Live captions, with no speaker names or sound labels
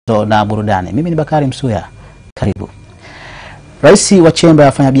na burudani. Mimi ni Bakari Msuya. Karibu. Rais wa chemba ya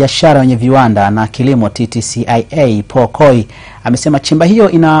wafanyabiashara wenye viwanda na kilimo TTCIA Paul Koi amesema chemba hiyo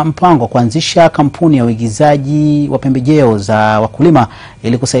ina mpango kuanzisha kampuni ya uigizaji wa pembejeo za wakulima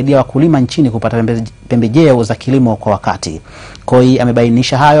ili kusaidia wakulima nchini kupata pembejeo za kilimo kwa wakati. Koi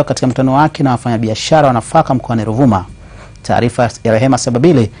amebainisha hayo katika mkutano wake na wafanyabiashara wa nafaka mkoani Ruvuma. Taarifa ya Rehema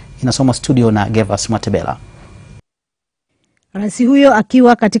Sababile inasomwa studio na Gervas Mwatebela. Rais huyo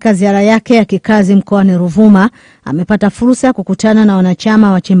akiwa katika ziara yake ya kikazi mkoani Ruvuma amepata fursa ya kukutana na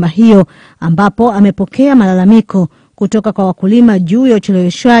wanachama wa chemba hiyo, ambapo amepokea malalamiko kutoka kwa wakulima juu ya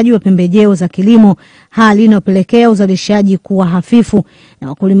ucheleweshwaji wa pembejeo za kilimo, hali inayopelekea uzalishaji kuwa hafifu na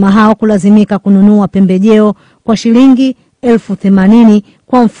wakulima hao kulazimika kununua pembejeo kwa shilingi 80,000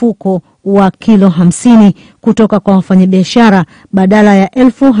 kwa mfuko wa kilo 50 kutoka kwa wafanyabiashara badala ya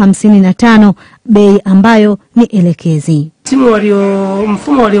 55,000, bei ambayo ni elekezi.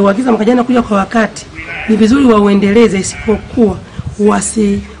 Mfumo walioagiza mwaka jana kuja kwa wakati ni vizuri wauendeleze, isipokuwa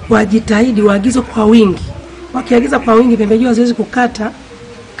wajitahidi waagize kwa wingi. Wakiagiza kwa wingi pembejeo haziwezi kukata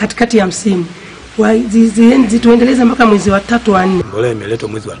katikati ya msimu. Zituendeleze mpaka mwezi wa 3 wa 4. Mbolea imeletwa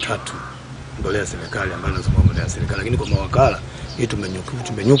mwezi wa 3. Mbolea ya serikali ambayo inasema mbolea ya serikali, lakini kwa mawakala hii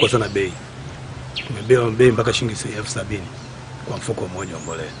tumenyuka sana bei. Tumebewa bei mpaka shilingi 70,000 kwa mfuko mmoja wa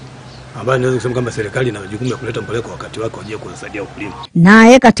mbolea, ambayo inaweza kusema kwamba serikali ina jukumu la kuleta mbolea kwa wakati wake ili kusaidia wakulima.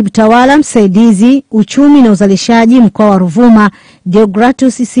 Naye katibu tawala msaidizi uchumi na uzalishaji mkoa wa Ruvuma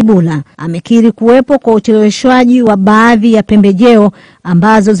Deogratus Sibula amekiri kuwepo kwa ucheleweshwaji wa baadhi ya pembejeo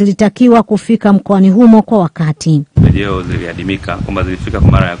ambazo zilitakiwa kufika mkoani humo kwa wakati. Pembejeo ziliadimika kwamba zilifika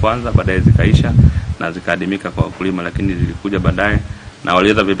kwa mara ya kwanza, baadaye zikaisha na zikaadimika kwa wakulima, lakini zilikuja baadaye na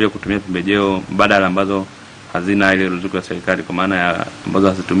waliweza vile kutumia pembejeo badala ambazo hazina ile ruzuku ya serikali, kwa maana ya ambazo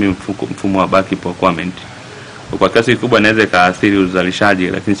hazitumii mfumo wa baki procurement. Kwa kiasi kikubwa inaweza ikaathiri uzalishaji,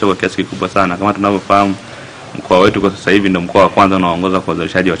 lakini sio kwa kiasi kikubwa sana. Kama tunavyofahamu, mkoa wetu kwa sasa hivi ndio mkoa wa kwanza unaoongoza kwa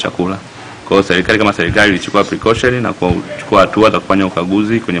uzalishaji wa chakula. Kwa hiyo serikali kama serikali ilichukua precaution na kuchukua hatua za kufanya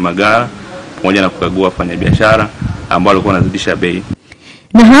ukaguzi kwenye magara pamoja na kukagua wafanyabiashara ambao walikuwa wanazidisha bei.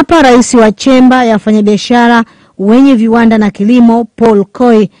 Na hapa rais wa chemba ya wafanyabiashara wenye viwanda na kilimo Paul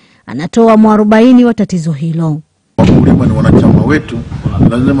Koi anatoa mwarobaini wa tatizo hilo. Wakulima ni wanachama wetu,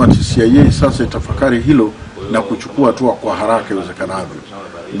 lazima TCIA sasa itafakari hilo na kuchukua hatua kwa haraka iwezekanavyo.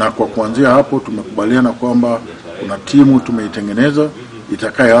 Na kwa kuanzia hapo tumekubaliana kwamba kuna timu tumeitengeneza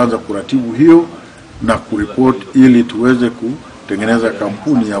itakayoanza kuratibu hiyo na kuripoti ili tuweze kutengeneza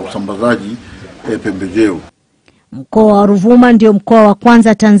kampuni ya usambazaji pembejeo. Mkoa wa Ruvuma ndio mkoa wa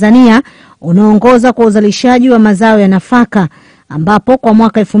kwanza Tanzania unaongoza kwa uzalishaji wa mazao ya nafaka, ambapo kwa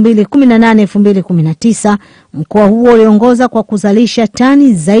mwaka 2018-2019 mkoa huo uliongoza kwa kuzalisha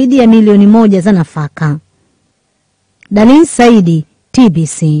tani zaidi ya milioni 1 za nafaka. Dalin Saidi,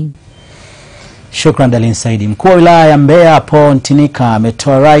 TBC. Shukran Dalin Saidi. Mkuu wa wilaya ya Mbeya Paul Ntinika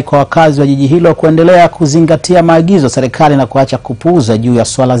ametoa rai kwa wakazi wa jiji hilo kuendelea kuzingatia maagizo serikali na kuacha kupuuza juu ya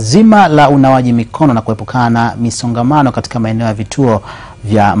swala zima la unawaji mikono na kuepukana na misongamano katika maeneo ya vituo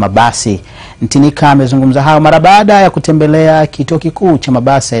vya mabasi. Ntinika amezungumza hayo mara baada ya kutembelea kituo kikuu cha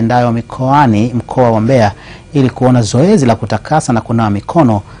mabasi yaendayo mikoani mkoa wa Mbeya ili kuona zoezi la kutakasa na kunawa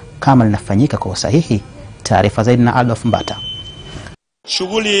mikono kama linafanyika kwa usahihi. Taarifa zaidi na Adolf Mbata.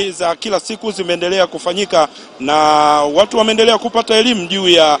 Shughuli za kila siku zimeendelea kufanyika na watu wameendelea kupata elimu juu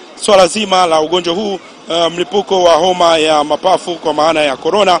ya swala zima la ugonjwa huu, mlipuko wa homa ya mapafu kwa maana ya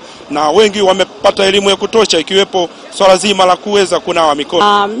corona, na wengi wamepata elimu ya kutosha ikiwepo swala zima la kuweza kunawa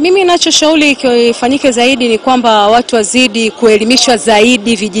mikono. Mimi ninachoshauri kifanyike zaidi ni kwamba watu wazidi kuelimishwa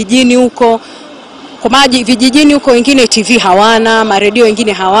zaidi vijijini huko. Kwa maji vijijini huko wengine TV hawana, maredio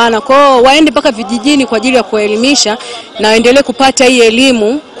wengine hawana. Kwa hiyo waende mpaka vijijini kwa ajili ya kuelimisha na waendelee kupata hii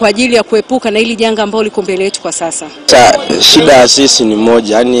elimu kwa ajili ya kuepuka na hili janga ambalo liko mbele yetu kwa sasa. Shida sisi ni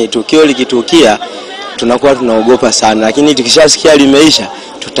moja, yani tukio likitukia tunakuwa tunaogopa sana, lakini tukishasikia limeisha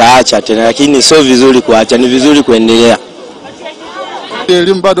tutaacha tena, lakini sio vizuri kuacha, ni vizuri kuendelea.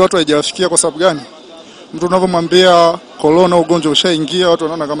 Elimu bado watu haijafikia. Kwa sababu gani? Mtu unavomwambia corona ugonjwa ushaingia, watu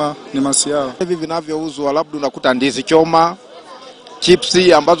wanaona kama ni masiara. Hivi vinavyouzwa labda unakuta ndizi choma,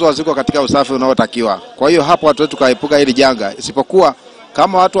 chipsi ambazo haziko katika usafi unaotakiwa. Kwa hiyo hapo watu wetu kaepuka hili janga, isipokuwa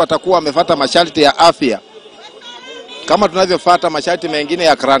kama watu watakuwa wamefuata masharti ya afya kama tunavyofuata masharti mengine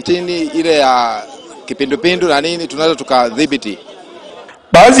ya karantini ile ya kipindupindu na nini, tunaweza tukadhibiti.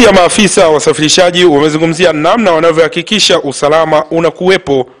 Baadhi ya maafisa wa usafirishaji wamezungumzia namna wanavyohakikisha usalama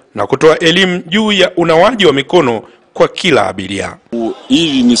unakuwepo na kutoa elimu juu ya unawaji wa mikono kwa kila abiria.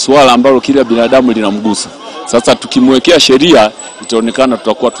 Hili ni swala ambalo kila binadamu linamgusa. Sasa tukimwekea sheria itaonekana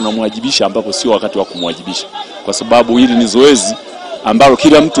tutakuwa tunamwajibisha ambapo sio wakati wa kumwajibisha. Kwa sababu hili ni zoezi ambalo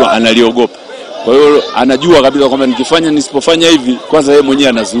kila mtu analiogopa. Kwa hiyo anajua kabisa kwamba nisipofanya hivi, kwanza yeye mwenyewe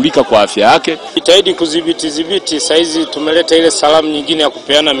anazulika kwa afya yake. Jitahidi kudhibiti. Saizi tumeleta ile salamu nyingine ya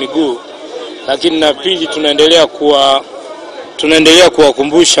kupeana miguu, lakini na pili tunaendelea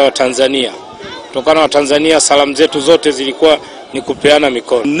kuwakumbusha Watanzania. Kutokana na Watanzania salamu zetu zote zilikuwa ni kupeana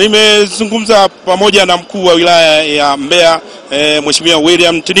mikono. Nimezungumza pamoja na mkuu wa wilaya ya Mbeya Mheshimiwa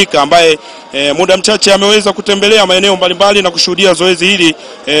William Tinika ambaye muda mchache ameweza kutembelea maeneo mbalimbali na kushuhudia zoezi hili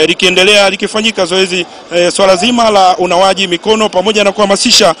likiendelea likifanyika zoezi swala zima la unawaji mikono pamoja na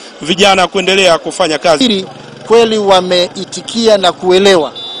kuhamasisha vijana kuendelea kufanya kazi. Kweli wameitikia na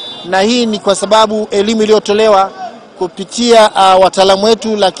kuelewa, na hii ni kwa sababu elimu iliyotolewa kupitia wataalamu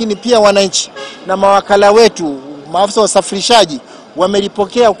wetu, lakini pia wananchi na mawakala wetu, maafisa wa usafirishaji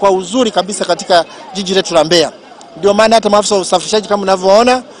wamelipokea kwa uzuri kabisa katika jiji letu la Mbeya. Ndio maana hata maafisa wa usafirishaji kama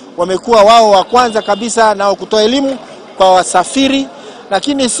mnavyoona wamekuwa wao wa kwanza kabisa nao kutoa elimu kwa wasafiri,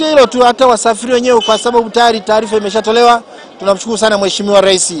 lakini si hilo tu, hata wasafiri wenyewe, kwa sababu tayari taarifa imeshatolewa. Tunamshukuru sana Mheshimiwa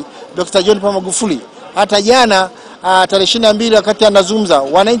Rais Dr. John Pombe Magufuli. Hata jana tarehe 22 wakati anazungumza,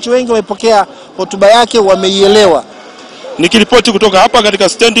 wananchi wengi wamepokea hotuba yake, wameielewa. Nikiripoti kutoka hapa katika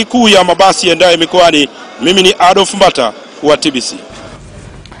stendi kuu ya mabasi yaendayo mikoani, mimi ni Adolf Mbata wa TBC.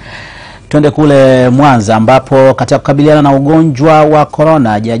 Tuende kule Mwanza ambapo katika kukabiliana na ugonjwa wa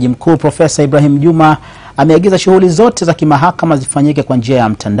corona, Jaji Mkuu Profesa Ibrahim Juma ameagiza shughuli zote za kimahakama zifanyike kwa njia ya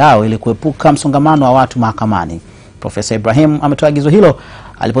mtandao ili kuepuka msongamano wa watu mahakamani. Profesa Ibrahim ametoa agizo hilo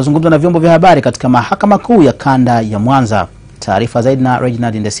alipozungumza na vyombo vya habari katika Mahakama Kuu ya Kanda ya Mwanza. Taarifa zaidi na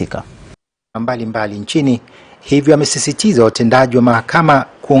Reginald Ndesika. Mbalimbali nchini, hivyo amesisitiza watendaji wa mahakama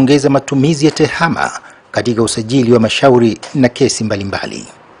kuongeza matumizi ya tehama katika usajili wa mashauri na kesi mbalimbali.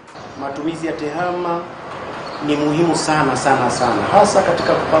 Matumizi ya tehama ni muhimu sana, hasa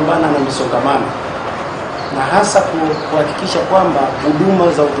katika kupambana na misongamano, na hasa kuhakikisha kwamba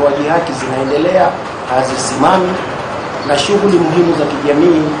huduma za utoaji haki zinaendelea, hazisimami, na shughuli muhimu za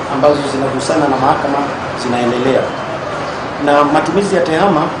kijamii ambazo zinagusana na mahakama zinaendelea. Na matumizi ya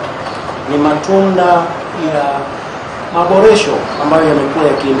tehama ni matunda ya maboresho ambayo yamekuwa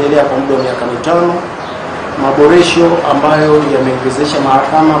yakiendelea kwa muda wa miaka 5, maboresho ambayo yamewezesha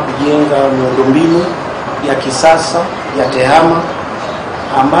mahakama kujenga miundombinu ya kisasa ya tehama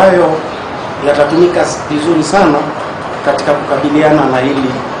ambayo yatatumika vizuri sana katika kukabiliana na hili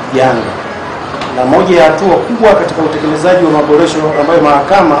janga. Na moja ya hatua kubwa katika utekelezaji wa maboresho ambayo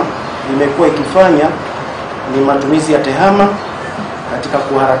mahakama imekuwa ikifanya ni matumizi ya tehama katika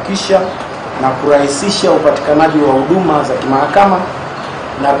kuharakisha na kurahisisha upatikanaji wa huduma za kimahakama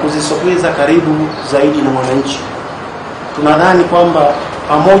na kuzisogeza karibu zaidi na wananchi. Tunadhani kwamba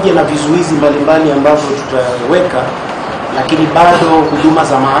pamoja na vizuizi mbalimbali ambavyo tutaweka, lakini bado huduma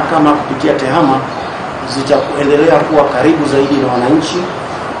za mahakama kupitia tehama zitaendelea kuwa karibu zaidi na wananchi,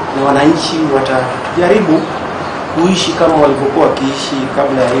 na wananchi watajaribu kuishi kama walivyokuwa wakiishi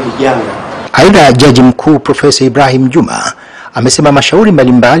kabla ya hili janga. Aidha, Jaji Mkuu Profesa Ibrahim Juma amesema mashauri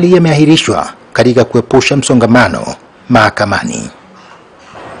mbalimbali yameahirishwa katika kuepusha msongamano mahakamani.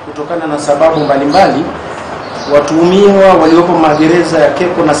 Kutokana na sababu mbalimbali, watuhumiwa waliopo magereza ya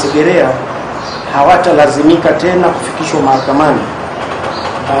Keko na Segerea hawatalazimika tena kufikishwa mahakamani.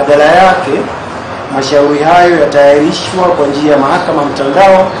 Badala yake, mashauri hayo yataahirishwa kwa njia ya mahakama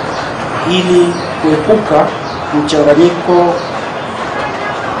mtandao ili kuepuka mchanganyiko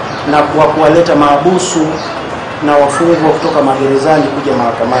na kuwaleta mahabusu na wafungwa kutoka magerezani kuja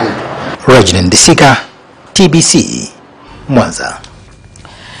mahakamani. Reginald Ndesika, TBC, Mwanza.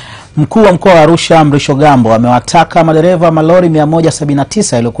 Mkuu wa mkoa wa Arusha Mrisho Gambo amewataka madereva malori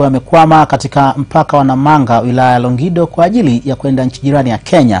 179 yaliokuwa yamekwama katika mpaka wa Namanga wilaya ya Longido kwa ajili ya kwenda nchi jirani ya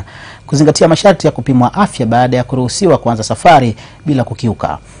Kenya kuzingatia masharti ya kupimwa afya baada ya kuruhusiwa kuanza safari bila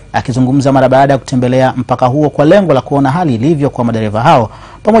kukiuka. Akizungumza mara baada ya kutembelea mpaka huo kwa lengo la kuona hali ilivyo kwa madereva hao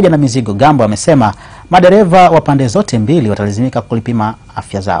pamoja na mizigo, Gambo amesema madereva wa pande zote mbili watalazimika kulipima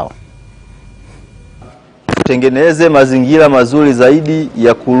afya zao. Tutengeneze mazingira mazuri zaidi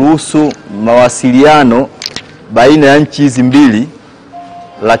ya kuruhusu mawasiliano baina ya nchi hizi mbili,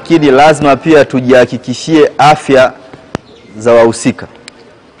 lakini lazima pia tujihakikishie afya za wahusika.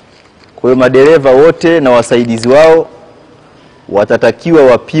 Kwa hiyo madereva wote na wasaidizi wao watatakiwa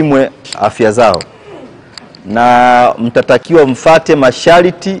wapimwe afya zao, na mtatakiwa mfate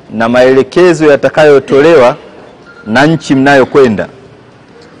masharti na maelekezo yatakayotolewa na nchi mnayokwenda.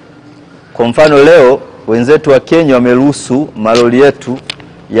 Kwa mfano, leo wenzetu wa Kenya wameruhusu malori yetu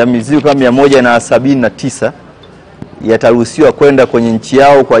ya mizigo kama 179 yataruhusiwa kwenda kwenye nchi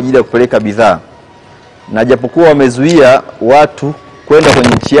yao kwa ajili ya kupeleka bidhaa. Na japokuwa wamezuia watu kwenda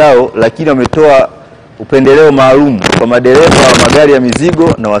kwenye nchi yao, lakini wametoa upendeleo maalum kwa madereva wa magari ya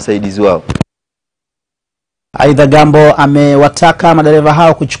mizigo na wasaidizi wao. Aidha, Gambo amewataka madereva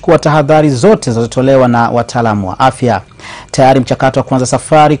hao kuchukua tahadhari zote zinazotolewa na wataalamu wa afya. Tayari mchakato wa kuanza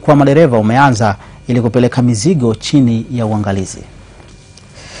safari kwa madereva umeanza ili kupeleka mizigo chini ya uangalizi.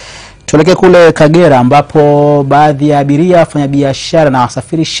 Tuelekee kule Kagera ambapo baadhi ya abiria, wafanyabiashara na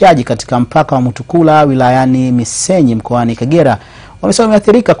wasafirishaji katika mpaka wa Mutukula wilayani Misenyi mkoani Kagera wamesema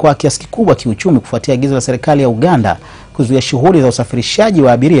wameathirika kwa kiasi kikubwa kiuchumi kufuatia agizo la serikali ya Uganda kuzuia shughuli za usafirishaji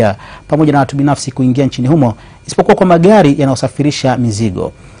wa abiria pamoja na watu binafsi kuingia nchini humo isipokuwa kwa magari yanayosafirisha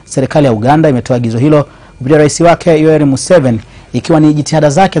mizigo. Serikali ya Uganda imetoa agizo hilo kupitia rais wake Yoweri Museveni, ikiwa ni jitihada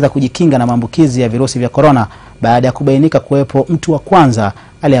zake za kujikinga na maambukizi ya virusi vya corona baada ya kubainika kuwepo mtu wa kwanza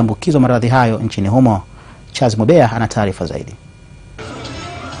aliyeambukizwa maradhi hayo nchini humo. Charles Mobea ana taarifa zaidi.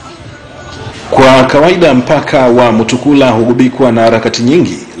 Kwa kawaida mpaka wa Mutukula hugubikwa na harakati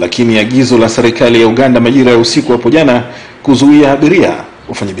nyingi, lakini agizo la serikali ya Uganda majira ya usiku hapo jana kuzuia abiria,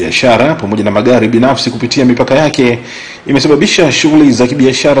 wafanyabiashara pamoja na magari binafsi kupitia mipaka yake imesababisha shughuli za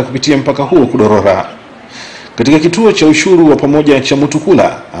kibiashara kupitia mpaka huo kudorora. Katika kituo cha ushuru wa pamoja cha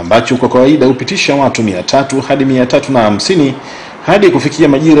Mutukula ambacho kwa kawaida hupitisha watu 300 hadi 350 hadi kufikia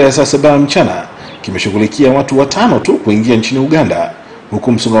majira ya saa 7 mchana, kimeshughulikia watu 5 tu kuingia nchini Uganda,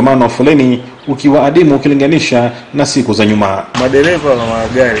 huku msongamano wa foleni ukiwa adimu ukilinganisha na siku za nyuma. Madereva wa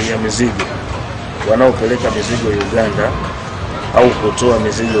magari ya mizigo wanaopeleka mizigo Uganda au kutoa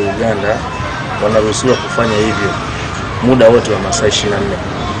mizigo Uganda wanaruhusiwa kufanya hivyo muda wote wa masaa 24.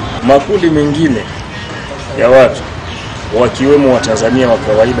 Makundi mengine ya watu wakiwemo wa Tanzania wa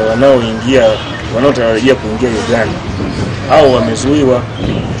kawaida wanaotarajia kuingia Uganda au wamezuiwa,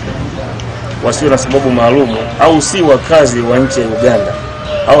 wasio na sababu maalumu au si wakazi wa nchi ya Uganda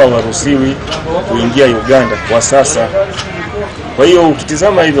au hawaruhusiwi kuingia Uganda kwa sasa. Kwa hiyo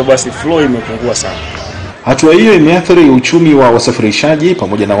ukitizama hivyo basi flow imepungua sana. Hatua hiyo imeathiri uchumi wa wasafirishaji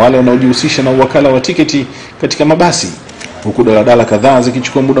pamoja na wale wanaojihusisha na uwakala wa tiketi katika mabasi, huku daladala kadhaa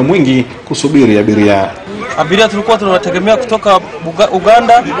zikichukua muda mwingi kusubiri abiria. Abiria tulikuwa tunawategemea kutoka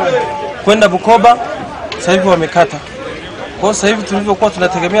Uganda kwenda Bukoba, sasa hivi wamekata. Kwa sasa hivi tulivyokuwa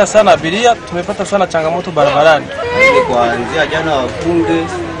tunategemea sana abiria, tumepata sana changamoto barabarani. Kuanzia jana wafunge,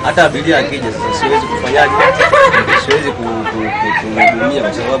 hata abiria akija sasa siwezi kufanyaje? Siwezi kuhudumia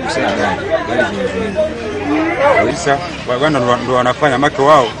kwa sababu sina gari. Gari zimezuiliwa. Polisi Waganda ndio wanafanya maki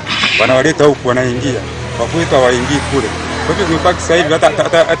wao, wanawaleta huku wanaingia. Kwa kuita waingii kule. Kwa hiyo tumepaki sasa hivi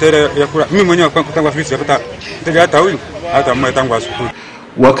hata ile ya kula. Mimi mwenyewe kutangu afisi hata huyu hata mmoja tangu asubuhi.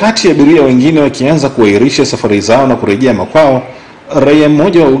 Wakati abiria wengine wakianza kuahirisha safari zao na kurejea makwao, raia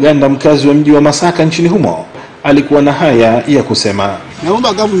mmoja wa Uganda mkazi wa mji wa Masaka nchini humo alikuwa na haya ya kusema.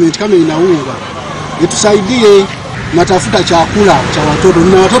 Naomba government kama inaunga itusaidie natafuta chakula cha watoto.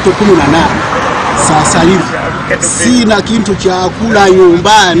 Nina watoto 18 sasa hivi. Sina kitu cha kula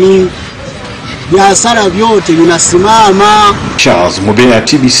nyumbani. Biashara vyote vinasimama. Charles Mobea,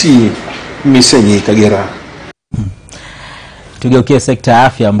 TBC, Misenyi, Kagera. Tugeukie sekta ya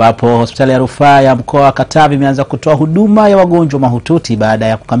afya ambapo hospitali ya rufaa ya mkoa wa Katavi imeanza kutoa huduma ya wagonjwa mahututi baada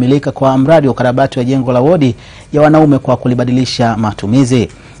ya kukamilika kwa mradi wa ukarabati wa jengo la wodi ya wanaume kwa kulibadilisha matumizi.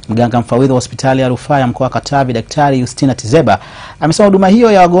 Mganga mfawidhi wa hospitali ya rufaa ya mkoa wa Katavi, Daktari Justina Tizeba, amesema huduma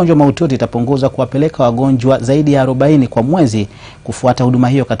hiyo ya wagonjwa mahututi itapunguza kuwapeleka wagonjwa zaidi ya 40 kwa mwezi kufuata huduma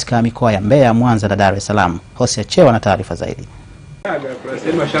hiyo katika mikoa ya Mbeya, Mwanza na Dar es Salaam. Hosea Chewa na taarifa zaidi.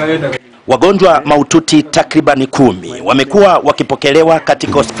 Wagonjwa mahututi takribani 10 wamekuwa wakipokelewa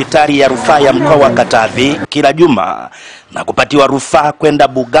katika hospitali ya rufaa ya mkoa wa Katavi kila juma na kupatiwa rufaa kwenda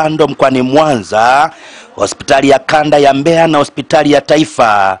Bugando mkoani Mwanza, hospitali ya kanda ya Mbeya na hospitali ya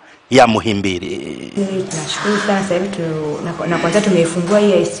taifa ya Muhimbili. Tunashukuru sana sasa hivi na kwanza tumeifungua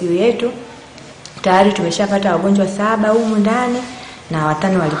hii ICU yetu. Tayari tumeshapata wagonjwa 7 humu ndani na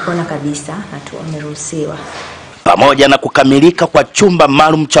 5 walipona kabisa na tumeruhusiwa. Pamoja na kukamilika kwa chumba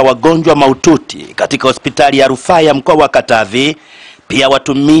maalum cha wagonjwa mahututi katika hospitali ya rufaa ya mkoa wa Katavi, pia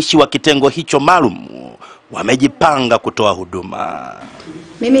watumishi wa kitengo hicho maalum wamejipanga kutoa huduma.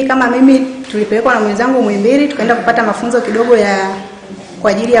 Mimi tulipelekwa na mwenzangu Muhimbili tukaenda kupata mafunzo kidogo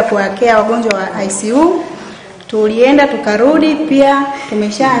kwa ajili ya kuwakea wagonjwa wa ICU. Tulienda tukarudi, pia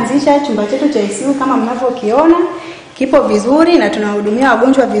tumeshaanzisha chumba chetu cha ICU kama mnavyokiona, kipo vizuri na tunahudumia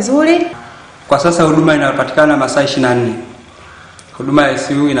wagonjwa vizuri. Kwa sasa huduma inapatikana masaa 24. Huduma ya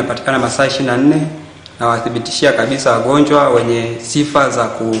ICU inapatikana masaa 24 na wathibitishia kabisa wagonjwa wenye sifa za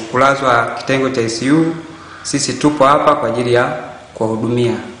kulazwa kitengo cha ICU. Sisi tupo hapa kwa ajili ya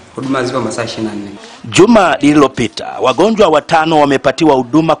kuwahudumia. Huduma zipo masaa 24. Juma lililopita wagonjwa 5 wamepatiwa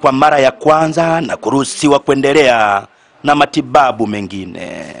huduma kwa mara ya kwanza na kuruhusiwa kuendelea na matibabu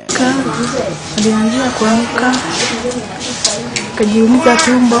mengine. Alianzia kuamka, akajiumiza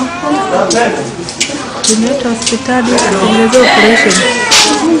tumbo, tumeleta hospitali, akatengenezewa operation.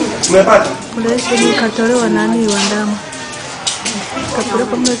 Operation ikatolewa nani wa damu,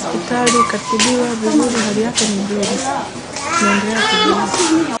 kapelekwa mle hospitali, katibiwa vizuri, hali yake ni nzuri, naendelea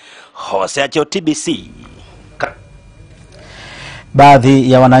kujiumiza. Hosea TBC.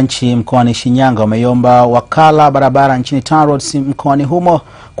 Baadhi ya wananchi mkoani Shinyanga wameiomba wakala barabara nchini TANROADS mkoani humo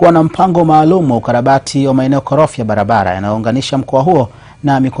kuwa na mpango maalum wa ukarabati wa maeneo korofi ya barabara yanayounganisha mkoa huo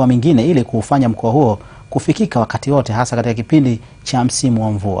na mikoa mingine ili kuufanya mkoa huo kufikika wakati wote, hasa katika kipindi cha msimu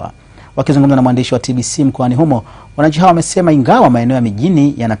wa mvua. Wakizungumza na mwandishi wa TBC mkoani humo, wananchi hao wamesema ingawa maeneo ya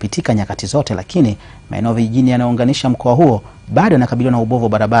mijini yanapitika nyakati zote, lakini maeneo vijijini yanayounganisha mkoa huo bado yanakabiliwa na ubovu wa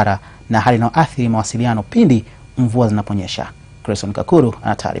barabara na hali inayoathiri mawasiliano pindi mvua zinaponyesha. Grayson Kakuru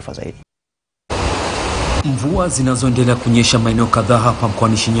ana taarifa zaidi. Mvua zinazoendelea kunyesha maeneo kadhaa hapa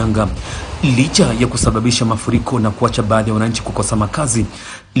mkoani Shinyanga, licha ya kusababisha mafuriko na kuacha baadhi ya wananchi kukosa makazi,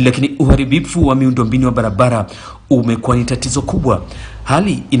 lakini uharibifu wa miundombinu ya barabara umekuwa ni tatizo kubwa,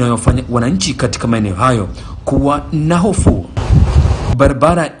 hali inayofanya wananchi katika maeneo hayo kuwa na hofu.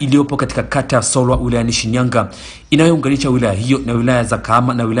 Barabara iliyopo katika kata ya Solwa wilayani Shinyanga inayounganisha wilaya hiyo na wilaya za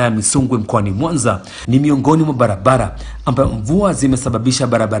Kahama na wilaya Misungwi mkoani Mwanza ni miongoni mwa barabara ambayo mvua zimesababisha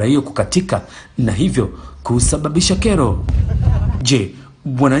barabara hiyo kukatika na hivyo kusababisha kero. Je,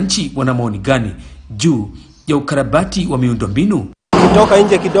 wananchi wana maoni gani juu ya ukarabati wa miundombinu? Kutoka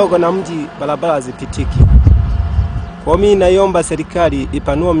nje kidogo na mji barabara hazipitiki. Kwa mimi naiomba serikali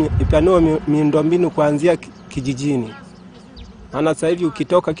ipanue miundombinu kuanzia kijijini. Maana sasa hivi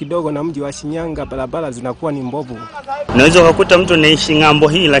ukitoka kidogo na mji wa Shinyanga barabara zinakuwa ni mbovu. Unaweza kukuta mtu anaishi ngambo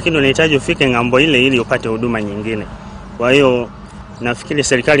hii lakini unahitaji ufike ngambo ile ili upate huduma nyingine. Kwa hiyo nafikiri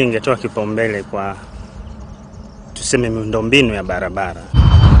serikali ingetoa kipaumbele kwa tuseme miundombinu ya barabara.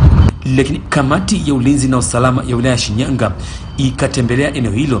 Lakini kamati ya ulinzi na usalama ya wilaya ya Shinyanga ikatembelea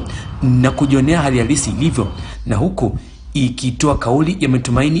eneo hilo na kujionea hali halisi ilivyo, na huku ikitoa kauli ya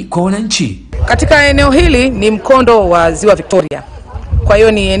matumaini kwa wananchi. Katika eneo hili ni mkondo wa Ziwa Victoria. Kwa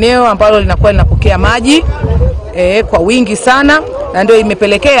hiyo ni eneo ambalo linakuwa linapokea maji kwa wingi sana, na ndio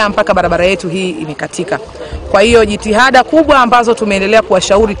imepelekea mpaka barabara yetu hii imekatika. Kwa hiyo jitihada kubwa ambazo tumeendelea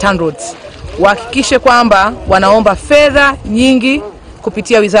kuwashauri TANROADS wahakikishe kwamba wanaomba fedha nyingi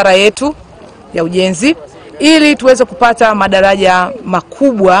kupitia wizara yetu ya ujenzi ili tuweze kupata madaraja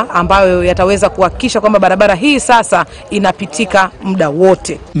makubwa ambayo yataweza kuhakikisha kwamba barabara hii sasa inapitika muda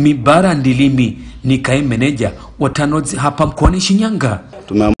wote. Mibara Ndilimi ni kaimu meneja wa TANROADS hapa mkoani Shinyanga.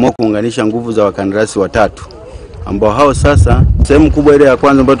 Tumeamua kuunganisha nguvu za wakandarasi watatu ambao hao sasa sehemu kubwa ile ya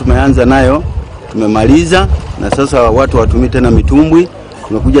kwanza ambayo tumeanza nayo tumemaliza, na sasa watu watumie tena mitumbwi.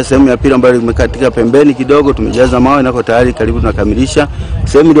 Tumekuja sehemu ya pili ambayo imekatika pembeni kidogo, tumejaza mawe na tayari karibu tunakamilisha.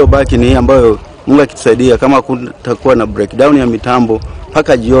 Sehemu iliyobaki ni hii ambayo Mungu akitusaidia kama kutakuwa na breakdown ya mitambo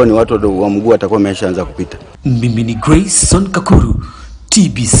mpaka jioni watu wa mguu watakuwa wameshaanza kupita. Mimi ni Grayson Kakuru,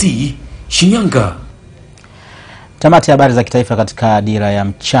 TBC Shinyanga. Tamati ya habari za kitaifa katika Dira ya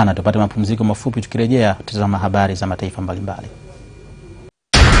Mchana. Tupate mapumziko mafupi, tukirejea tutazama habari za mataifa mbalimbali.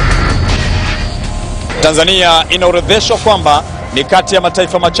 Tanzania inaorodheshwa kwamba ni kati ya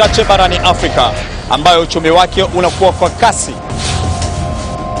mataifa machache barani Afrika ambayo uchumi wake unakuwa kwa kasi.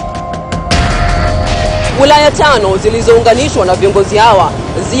 Wilaya 5 zilizounganishwa na viongozi hawa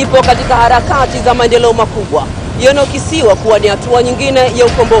zipo katika harakati za maendeleo makubwa yanayokisiwa kuwa ni hatua nyingine ya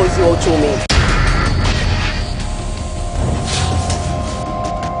ukombozi wa uchumi.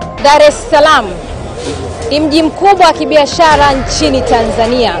 Dar es Salaam ni mji mkubwa wa kibiashara nchini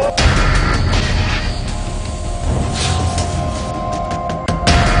Tanzania.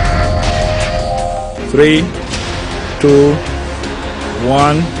 Three, two,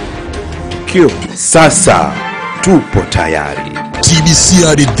 one, cue. Sasa tupo tayari. TBC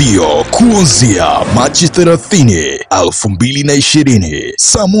Radio kuanzia Machi 30, 2020,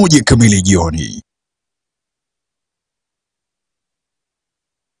 saa 1 kamili jioni.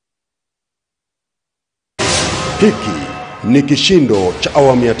 Hiki ni kishindo cha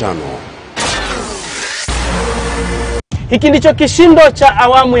awamu ya 5. Hiki ndicho kishindo cha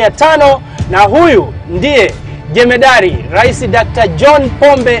awamu ya 5, na huyu ndiye Jemedari Rais Dr. John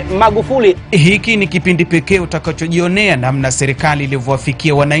Pombe Magufuli. Hiki ni kipindi pekee utakachojionea namna serikali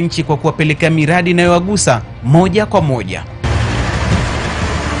ilivyowafikia wananchi kwa kuwapeleka miradi inayowagusa moja kwa moja.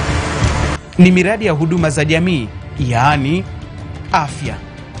 Ni miradi ya huduma za jamii, yaani afya,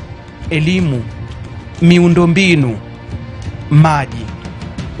 elimu, miundombinu, maji,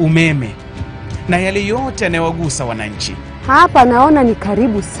 umeme na yale yote yanayowagusa wananchi. Hapa naona ni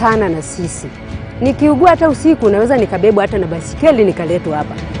karibu sana na sisi. Nikiugua hata usiku naweza nikabebwa hata na basikeli nikaletwa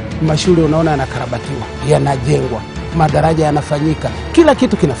hapa. Mashule unaona yanakarabatiwa, yanajengwa, madaraja yanafanyika, kila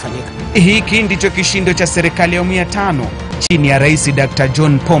kitu kinafanyika. Hiki ndicho kishindo cha serikali ya 500 chini ya Rais Dr.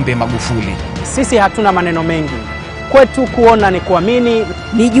 John Pombe Magufuli. Sisi hatuna maneno mengi, kwetu kuona ni kuamini.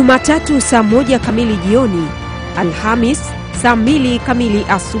 Ni Jumatatu saa 1 kamili jioni, Alhamis saa 2 kamili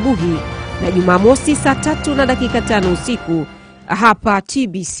asubuhi na Jumamosi saa 3 na dakika 5 usiku hapa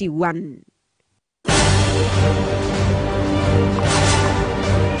TBC1.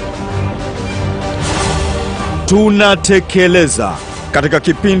 Tunatekeleza. Katika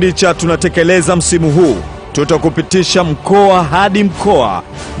kipindi cha Tunatekeleza msimu huu, tutakupitisha mkoa hadi mkoa,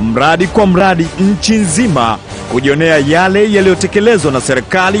 mradi kwa mradi nchi nzima, kujionea yale yaliyotekelezwa na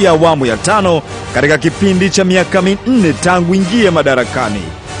serikali ya awamu ya 5 katika kipindi cha miaka 4 tangu ingie madarakani.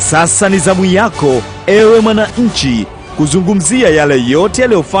 Sasa ni zamu yako, ewe mwananchi, kuzungumzia yale yote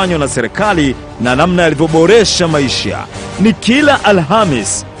yaliyofanywa na serikali na namna yalivyoboresha maisha. Ni kila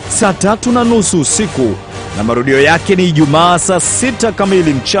Alhamis saa 3:30 usiku na marudio yake ni Ijumaa saa 6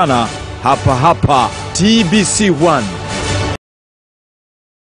 kamili mchana hapa hapa TBC1.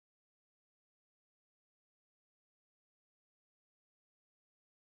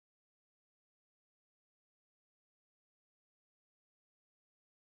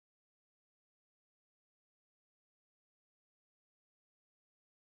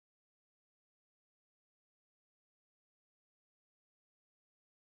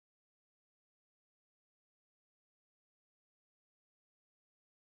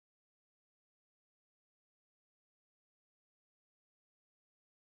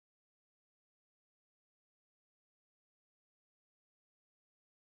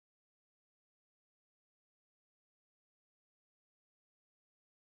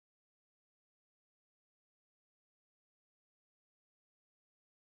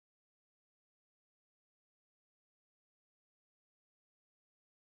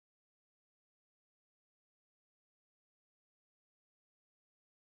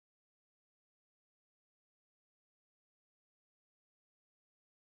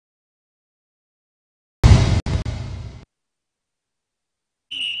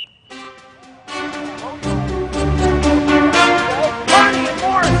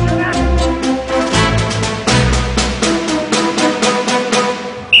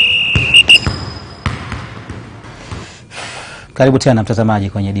 Karibu tena mtazamaji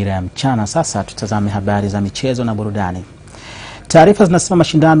kwenye Dira ya Mchana. Sasa tutazame habari za michezo na burudani. Taarifa zinasema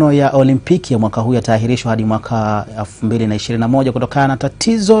mashindano ya Olimpiki ya mwaka huu yataahirishwa hadi mwaka 2021 kutokana na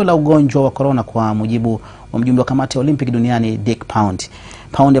tatizo la ugonjwa wa corona, kwa mujibu wa mjumbe wa kamati ya Olimpiki duniani Dick Pound.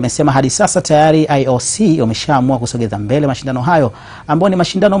 Pound amesema hadi sasa tayari IOC wameshaamua kusogeza mbele mashindano hayo ambayo ni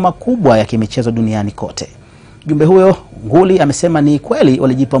mashindano makubwa ya kimichezo duniani kote. Mjumbe huyo nguli amesema ni kweli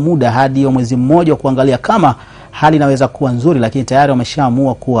walijipa muda hadi mwezi mmoja kuangalia kama hali inaweza kuwa nzuri, lakini tayari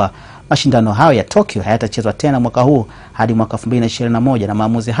wameshaamua kuwa mashindano hayo ya Tokyo hayatachezwa tena mwaka huu hadi mwaka 2021, na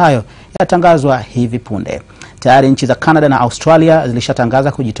maamuzi hayo yatangazwa hivi punde. Tayari nchi za Canada na Australia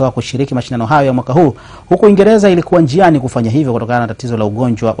zilishatangaza kujitoa kushiriki mashindano hayo ya mwaka huu, huku Uingereza ilikuwa njiani kufanya hivyo kutokana na tatizo la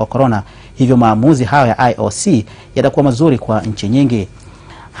ugonjwa wa corona. Hivyo maamuzi hayo ya IOC yatakuwa mazuri kwa nchi nyingi.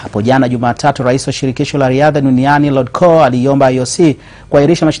 Hapo jana Jumatatu, rais wa shirikisho la riadha duniani Lord Coe aliomba IOC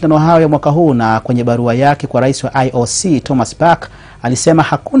kuahirisha mashindano hayo ya mwaka huu, na kwenye barua yake kwa rais wa IOC Thomas Bach alisema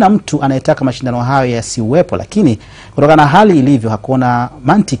hakuna mtu anayetaka mashindano hayo yasiwepo, lakini kutokana na hali ilivyo hakuna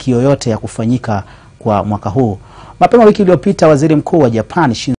mantiki yoyote ya kufanyika kwa mwaka huu. Mapema wiki iliyopita, waziri mkuu wa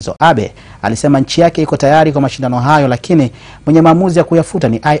Japan Shinzo Abe alisema nchi yake iko tayari kwa mashindano hayo, lakini mwenye maamuzi ya kuyafuta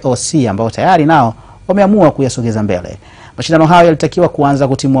ni IOC ambao tayari nao wameamua kuyasogeza mbele. Mashindano hayo yalitakiwa kuanza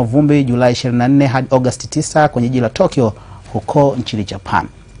kutimua vumbi Julai 24 hadi Agosti 9 kwenye jiji la Tokyo huko nchini Japan.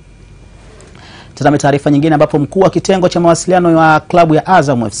 Tazame taarifa nyingine ambapo mkuu wa kitengo cha mawasiliano wa klabu ya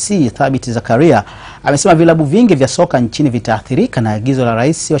Azam FC Thabit Zakaria amesema vilabu vingi vya soka nchini vitaathirika na agizo la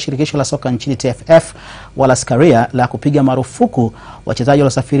rais wa shirikisho la soka nchini TFF wala Zakaria la kupiga marufuku wachezaji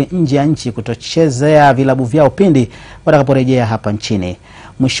waliosafiri nje ya nchi kutochezea vilabu vyao pindi watakaporejea hapa nchini.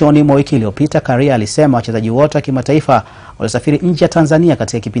 Mwishoni mwa wiki iliyopita, Karia alisema wachezaji wote wa kimataifa waliosafiri nje ya Tanzania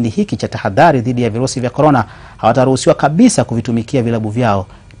katika kipindi hiki cha tahadhari dhidi ya virusi vya corona hawataruhusiwa kabisa kuvitumikia vilabu vyao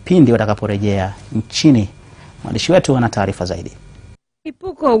pindi watakaporejea nchini. Mwandishi wetu ana taarifa zaidi.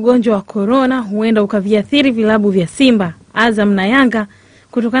 Mlipuko wa ugonjwa wa corona huenda ukaviathiri vilabu vya Simba, Azam na Yanga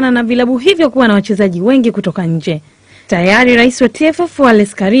kutokana na vilabu hivyo kuwa na wachezaji wengi kutoka nje. Tayari rais wa TFF wala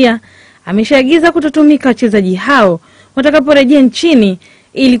Zakaria ameshaagiza kutotumika wachezaji hao watakaporejea nchini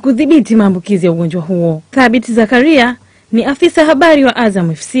ili kudhibiti maambukizi ya ugonjwa huo. Thabit Zakaria ni afisa habari wa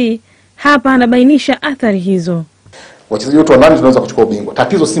Azam FC. Hapa anabainisha athari hizo. Wachezaji wote wa ndani tunaweza kuchukua ubingwa.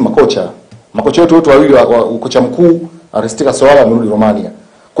 Tatizo si makocha. Makocha wetu wote wawili kocha mkuu Aristika Sowala amerudi Romania.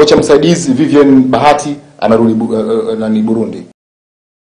 Kocha msaidizi Vivian Bahati amerudi Burundi.